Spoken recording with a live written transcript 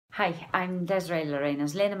Hi, I'm Desiree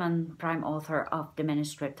Larenas-Linnemann, prime author of the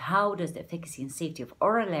manuscript How Does the Efficacy and Safety of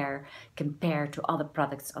Oralair Compare to Other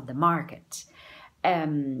Products on the Market?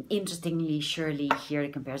 Interestingly, surely here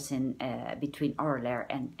the comparison between Oralair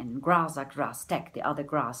and Grastek, the other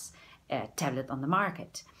grass tablet on the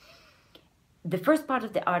market. The first part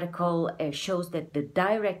of the article shows that the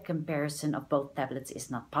direct comparison of both tablets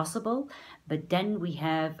is not possible, but then we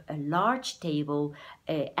have a large table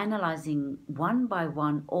analyzing one by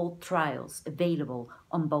one all trials available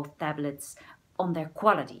on both tablets on their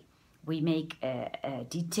quality. We make a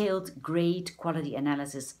detailed, great quality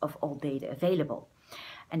analysis of all data available.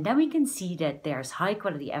 And then we can see that there's high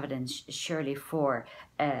quality evidence surely for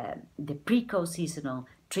the pre-coseasonal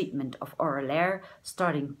treatment of Oralair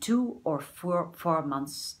starting 2 or 4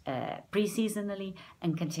 months pre-seasonally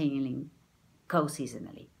and continuing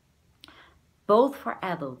co-seasonally, both for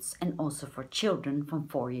adults and also for children from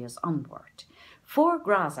 4 years onward. For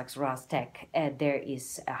Grastek, there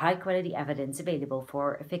is a high quality evidence available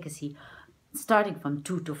for efficacy starting from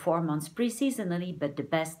 2 to 4 months pre-seasonally, but the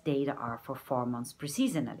best data are for 4 months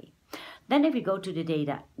pre-seasonally. Then if we go to the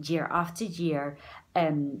data year after year,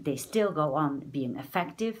 they still go on being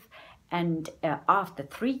effective. And after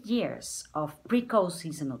 3 years of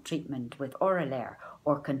pre-co-seasonal treatment with Oralair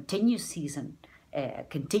or continuous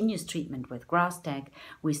treatment with Grastek,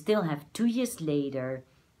 we still have 2 years later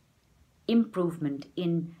improvement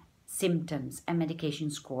in symptoms and medication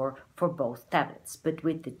score for both tablets, but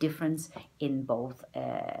with the difference in both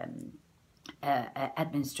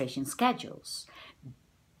administration schedules.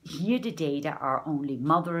 Here the data are only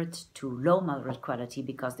moderate to low moderate quality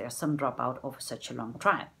because there's some dropout over such a long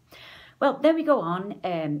trial. Well, then we go on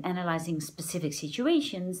analyzing specific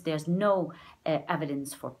situations. There's no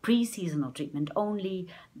evidence for pre-seasonal treatment only.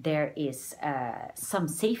 There is some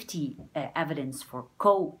safety evidence for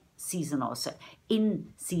co-seasonal, so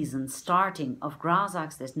in-season starting of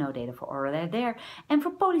Grazax. There's no data for Oralair there. And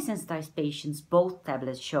for polysensitized patients, both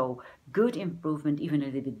tablets show good improvement, even a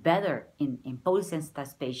little bit better in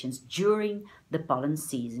polysensitized patients during the pollen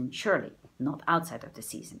season, surely, not outside of the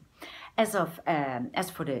season. As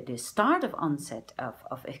for the start of onset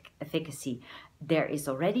of efficacy, there is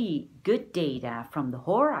already good data from the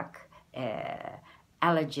HORAC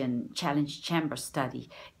ALLERGEN challenge chamber study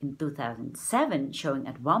in 2007 showing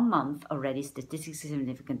at 1 month already statistically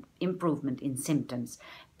significant improvement in symptoms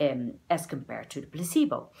as compared to the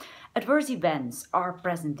placebo. Adverse events are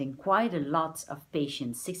present in quite a lot of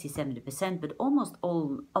patients, 60-70%, but almost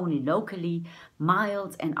all only locally,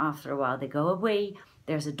 mild, and after a while they go away.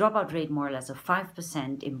 There's a dropout rate more or less of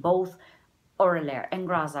 5% in both Oralair and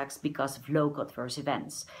Grazax because of local adverse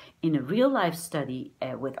events. In a real-life study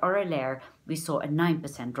with Oralair, we saw a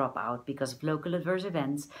 9% dropout because of local adverse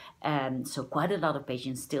events, so quite a lot of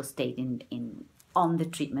patients still stayed on the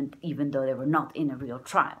treatment even though they were not in a real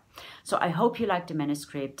trial. So I hope you like the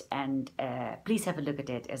manuscript, and please have a look at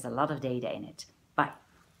it. There's a lot of data in it. Bye.